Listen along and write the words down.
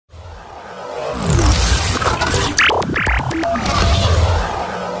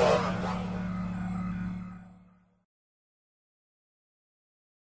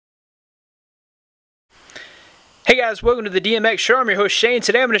Hey guys, welcome to the DMX Show. I'm your host Shane.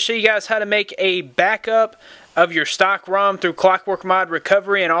 Today I'm going to show you guys how to make a backup of your stock ROM through Clockwork Mod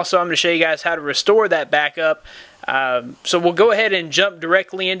Recovery, and also I'm going to show you guys how to restore that backup. So we'll go ahead and jump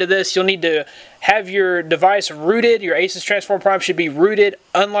directly into this. You'll need to have your device rooted. Your Asus Transformer Prime should be rooted,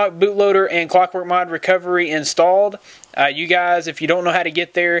 unlock bootloader, and Clockwork Mod Recovery installed. You guys, if you don't know how to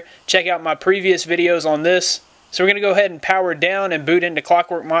get there, check out my previous videos on this. So we're going to go ahead and power down and boot into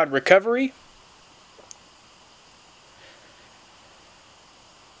Clockwork Mod Recovery.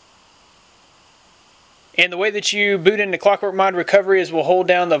 And the way that you boot into Clockwork Mod Recovery is we'll hold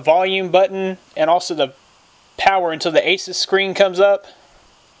down the volume button and also the power until the Asus screen comes up.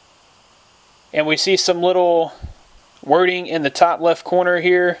 And we see some little wording in the top left corner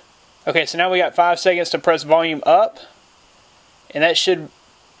here. Okay, so now we got 5 seconds to press volume up. And that should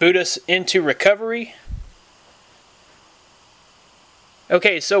boot us into recovery.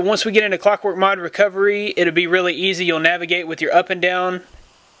 Okay, so once we get into Clockwork Mod Recovery, it'll be really easy. You'll navigate with your up and down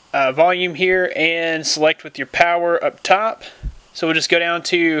volume here and select with your power up top. So we'll just go down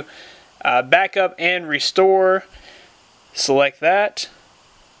to backup and restore, select that,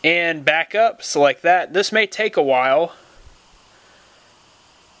 and backup, select that. This may take a while,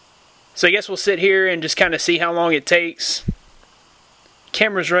 so I guess we'll sit here and just kind of see how long it takes.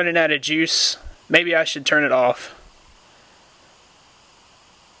 Camera's running out of juice. Maybe I should turn it off.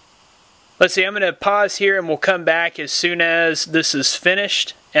 Let's see, I'm going to pause here and we'll come back as soon as this is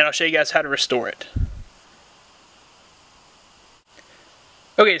finished, and I'll show you guys how to restore it.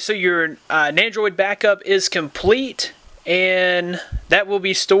 Okay, so your Nandroid backup is complete, and that will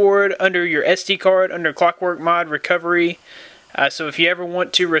be stored under your SD card under Clockwork Mod Recovery. So if you ever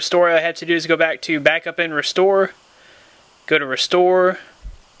want to restore, all I have to do is go back to Backup and Restore, go to Restore,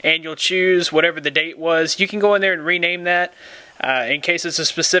 and you'll choose whatever the date was. You can go in there and rename that. In case it's a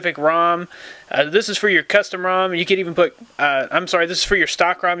specific ROM. This is for your custom ROM. You could even put, this is for your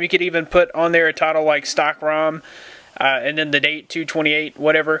stock ROM. You could even put on there a title like stock ROM, and then the date 2/28,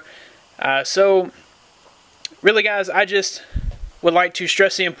 whatever. So, really guys, I just would like to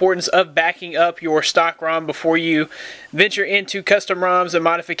stress the importance of backing up your stock ROM before you venture into custom ROMs and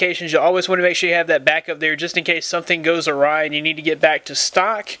modifications. You always want to make sure you have that backup there just in case something goes awry and you need to get back to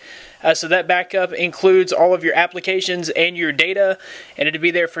stock. So that backup includes all of your applications and your data, and it'll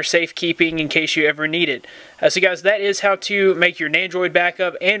be there for safekeeping in case you ever need it. So guys, that is how to make your Nandroid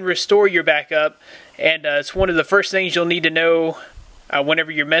backup and restore your backup, and it's one of the first things you'll need to know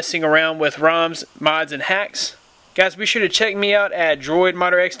whenever you're messing around with ROMs, mods, and hacks. Guys, be sure to check me out at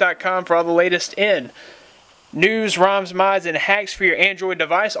droidmodderx.com for all the latest in news, ROMs, mods, and hacks for your Android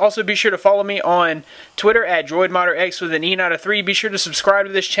device. Also, be sure to follow me on Twitter at droidmodderx with an E, not a 3. Be sure to subscribe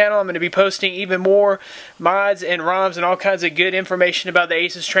to this channel. I'm going to be posting even more mods and ROMs and all kinds of good information about the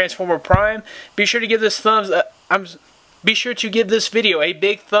Asus Transformer Prime. Be sure to give this be sure to give this video a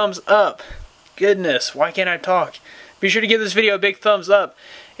big thumbs up. Goodness, why can't I talk? Be sure to give this video a big thumbs up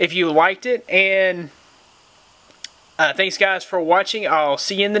if you liked it, and thanks guys for watching. I'll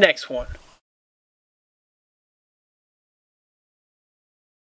see you in the next one.